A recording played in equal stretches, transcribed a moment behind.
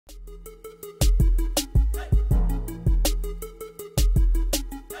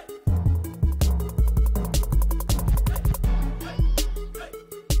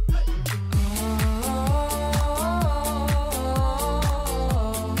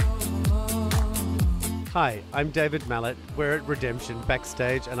Hi, I'm David Mallett. We're at Redemption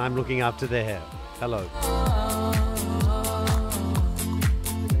backstage and I'm looking after their hair. Hello.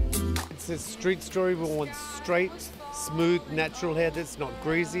 It's a street story. We want straight, smooth, natural hair that's not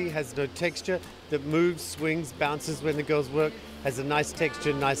greasy, has no texture, that moves, swings, bounces when the girls work, has a nice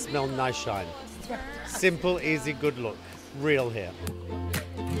texture, nice smell, nice shine. Simple, easy, good look. Real hair.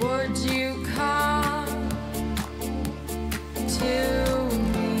 Would you come to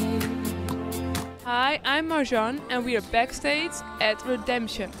me? Hi, I'm Marjan and we are backstage at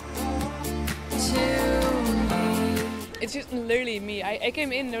Redemption. It's just literally me. I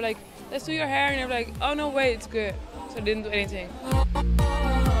came in, they're like, let's do your hair, and they're like, oh no, wait, it's good. So I didn't do anything.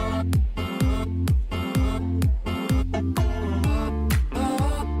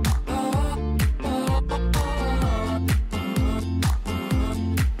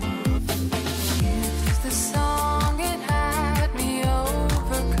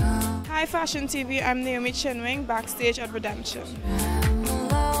 Hi FashionTV, I'm Naomi backstage at Redemption.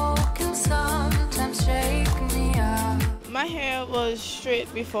 My hair was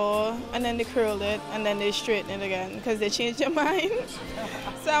straight before, and then they curled it, and then they straightened it again because they changed their mind.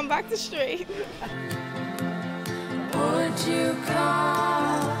 So I'm back to straight. Would you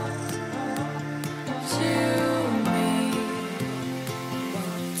come to me? 1,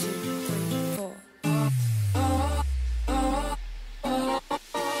 2, 3, 4.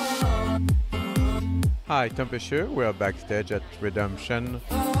 Hi, Tom PECHEUX. We are backstage at Redemption.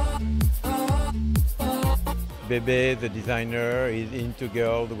 Bebe, the designer, is into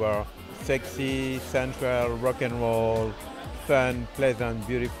girls who are sexy, sensual, rock and roll, fun, pleasant,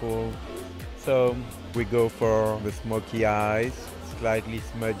 beautiful. So we go for the smoky eyes, slightly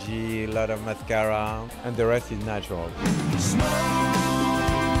smudgy, a lot of mascara, and the rest is natural.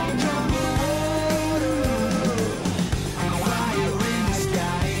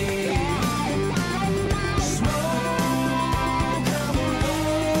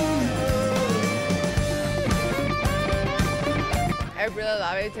 I really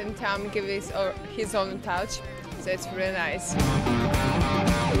love it, and Tom gives his own touch, so it's really nice.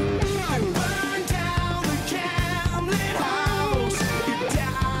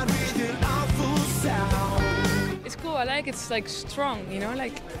 It's cool, I like it's like strong, you know,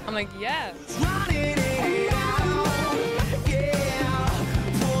 like I'm like, yeah.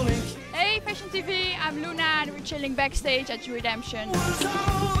 Hey FashionTV, I'm Luna and we're chilling backstage at Redemption.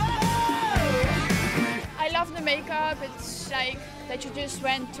 I love the makeup, it's like that you just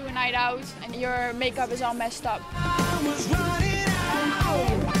went to a night out and your makeup is all messed up.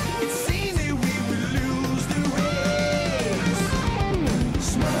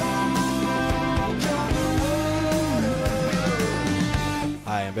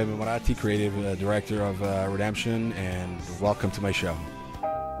 Hi, I'm Gabriele Moratti, creative director of Redemption, and welcome to my show.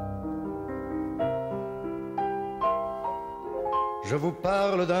 Je vous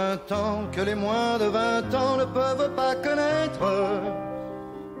parle d'un temps que les moins de 20 ans ne peuvent pas connaître.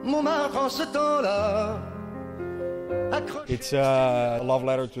 Montmartre en ce temps-là. It's a love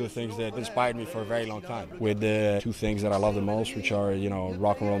letter to the things that inspired me for a very long time. With the two things that I love the most, which are, you know,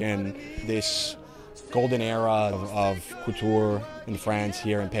 rock and roll and this golden era of couture in France,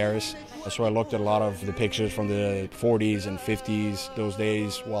 here in Paris. So I looked at a lot of the pictures from the 40s and 50s, those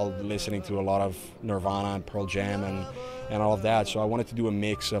days, while listening to a lot of Nirvana and Pearl Jam and all of that. So I wanted to do a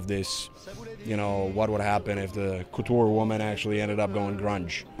mix of this, you know, what would happen if the couture woman actually ended up going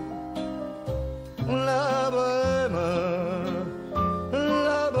grunge. La bohème,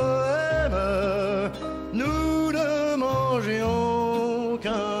 nous ne mangions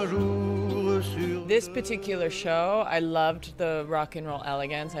qu'un jour sur. This particular show, I loved the rock and roll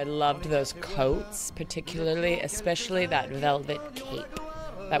elegance. I loved those coats, particularly, especially that velvet cape.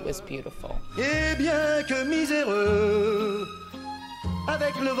 That was beautiful. Et bien que miséreux,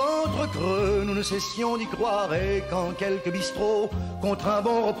 avec le ventre creux, nous ne cessions d'y croire. Et quand quelques bistrots, contre un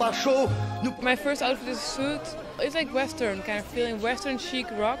bon repas chaud, nous... My first outfit is a suit. It's like Western, kind of feeling Western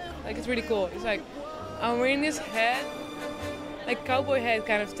chic rock. Like it's really cool. It's like, I'm wearing this hat, like cowboy hat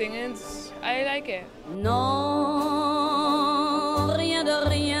kind of thing, and I like it. Non, rien de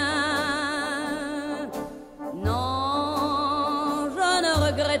rien. Non, je ne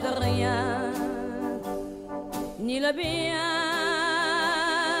regrette rien. Ni le bien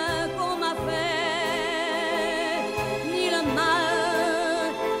qu'on m'a fait, ni le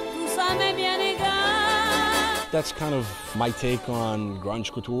mal, tout ça m'est bien égal. That's kind of my take on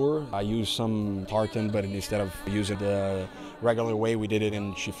grunge couture. I use some tartan, but instead of using the regular way, we did it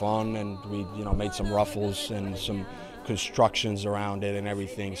in chiffon, and we, you know, made some ruffles and some constructions around it and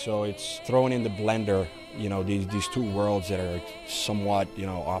everything. So it's thrown in the blender, you know, these two worlds that are somewhat, you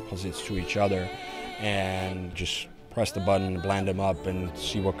know, opposites to each other. and just press the button, blend them up, and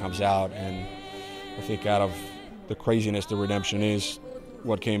see what comes out. And I think out of the craziness the redemption is,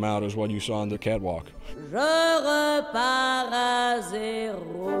 what came out is what you saw on the catwalk. Je repars à zéro.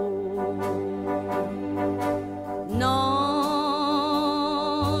 Non,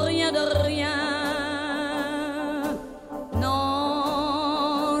 rien de rien.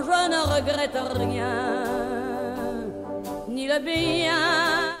 Non, je ne regrette rien. Ni le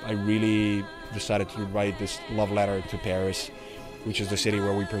bien. I really decided to write this love letter to Paris, which is the city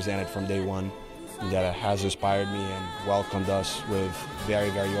where we presented from day one, that has inspired me and welcomed us with very,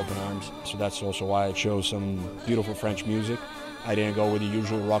 very open arms. So that's also why I chose some beautiful French music. I didn't go with the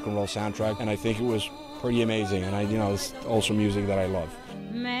usual rock and roll soundtrack, and I think it was pretty amazing. And it's also music that I love.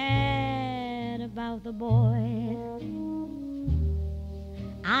 Mad about the boy.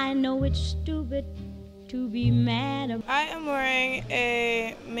 I know it's stupid to be mad. I am wearing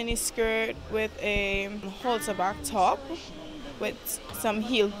a mini skirt with a halter back top with some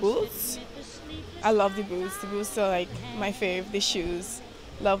heel boots. I love the boots. The boots are like my fave. The shoes.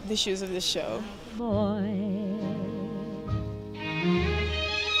 Love the shoes of the show. Boy.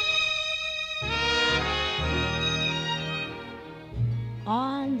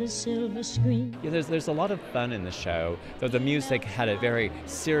 On the silver screen. Yeah, there's a lot of fun in the show, though the music had a very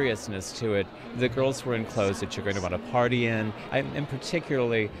seriousness to it. The girls were in clothes that you're going to want to party in. I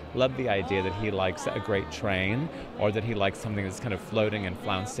particularly love the idea that he likes a great train, or that he likes something that's kind of floating and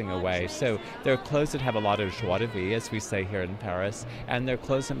flouncing away. So they're clothes that have a lot of joie de vivre, as we say here in Paris, and they're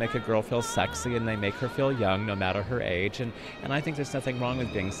clothes that make a girl feel sexy, and they make her feel young no matter her age. And I think there's nothing wrong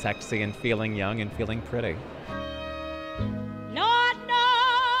with being sexy and feeling young and feeling pretty. Lord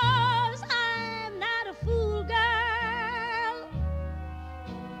knows I'm not a fool, girl.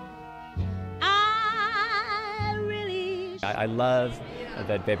 I love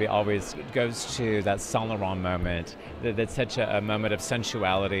that Bebe always goes to that Saint Laurent moment. That's such a moment of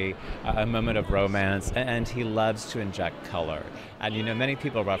sensuality, a moment of romance, and he loves to inject color. And many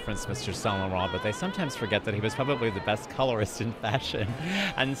people reference Mr. Saint Laurent, but they sometimes forget that he was probably the best colorist in fashion.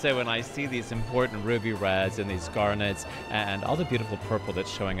 And so when I see these important ruby reds and these garnets and all the beautiful purple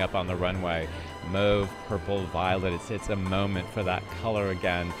that's showing up on the runway, mauve, purple, violet, it's a moment for that color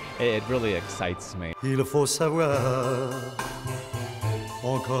again. It really excites me. Il faut savoir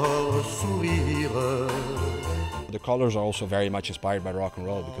encore sourire. The colors are also very much inspired by rock and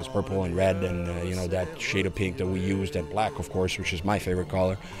roll, because purple and red and that shade of pink that we used, and black of course, which is my favorite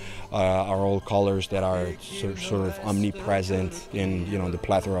color, are all colors that are sort of omnipresent in the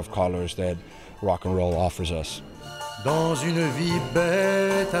plethora of colors that rock and roll offers us. Dans une vie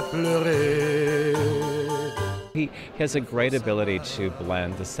bête à pleurer. He has a great ability to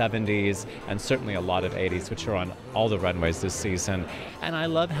blend the 70s and certainly a lot of 80s, which are on all the runways this season. And I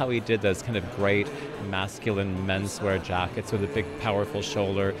love how he did those kind of great masculine menswear jackets with a big, powerful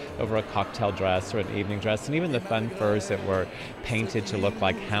shoulder over a cocktail dress or an evening dress, and even the fun furs that were painted to look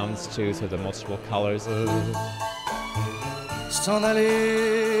like houndstooth with the multiple colors. S'en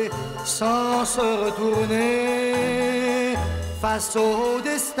aller sans se retourner face au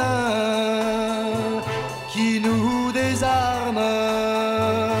destin qui nous désarme.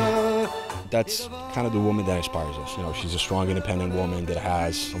 That's kind of the woman that inspires us. She's a strong, independent woman that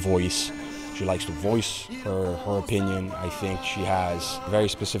has a voice. She likes to voice her opinion. I think she has a very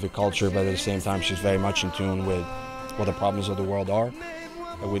specific culture, but at the same time, she's very much in tune with what the problems of the world are.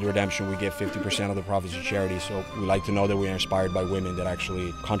 With Redemption, we give 50% of the profits to charity, so we like to know that we are inspired by women that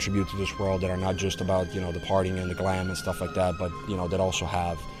actually contribute to this world, that are not just about, the partying and the glam and stuff like that, but, that also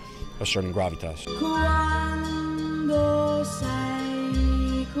have a certain gravitas. Quando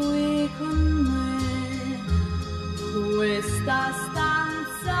sei qui con me, questa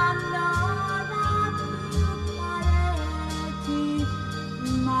stanza non ha più pareti,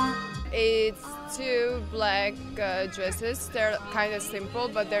 ma it's two black dresses. They're kind of simple,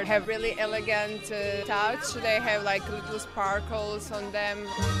 but they have really elegant touch. They have like little sparkles on them.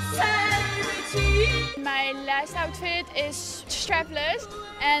 My last outfit is strapless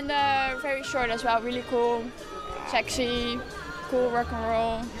and very short as well. Really cool, sexy, cool rock and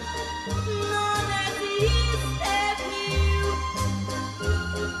roll.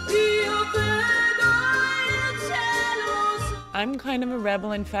 I'm kind of a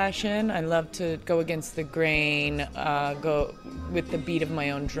rebel in fashion. I love to go against the grain, go with the beat of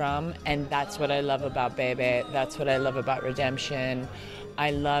my own drum, and that's what I love about Bebe. That's what I love about Redemption.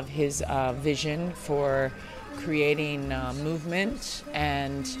 I love his vision for creating movement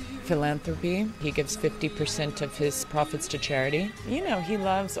and philanthropy. He gives 50% of his profits to charity. You know, he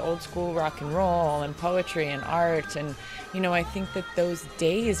loves old school rock and roll and poetry and art, and you know, I think that those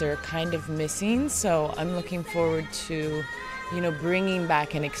days are kind of missing, so I'm looking forward to, you know, bringing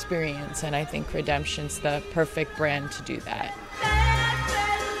back an experience, and I think Redemption's the perfect brand to do that.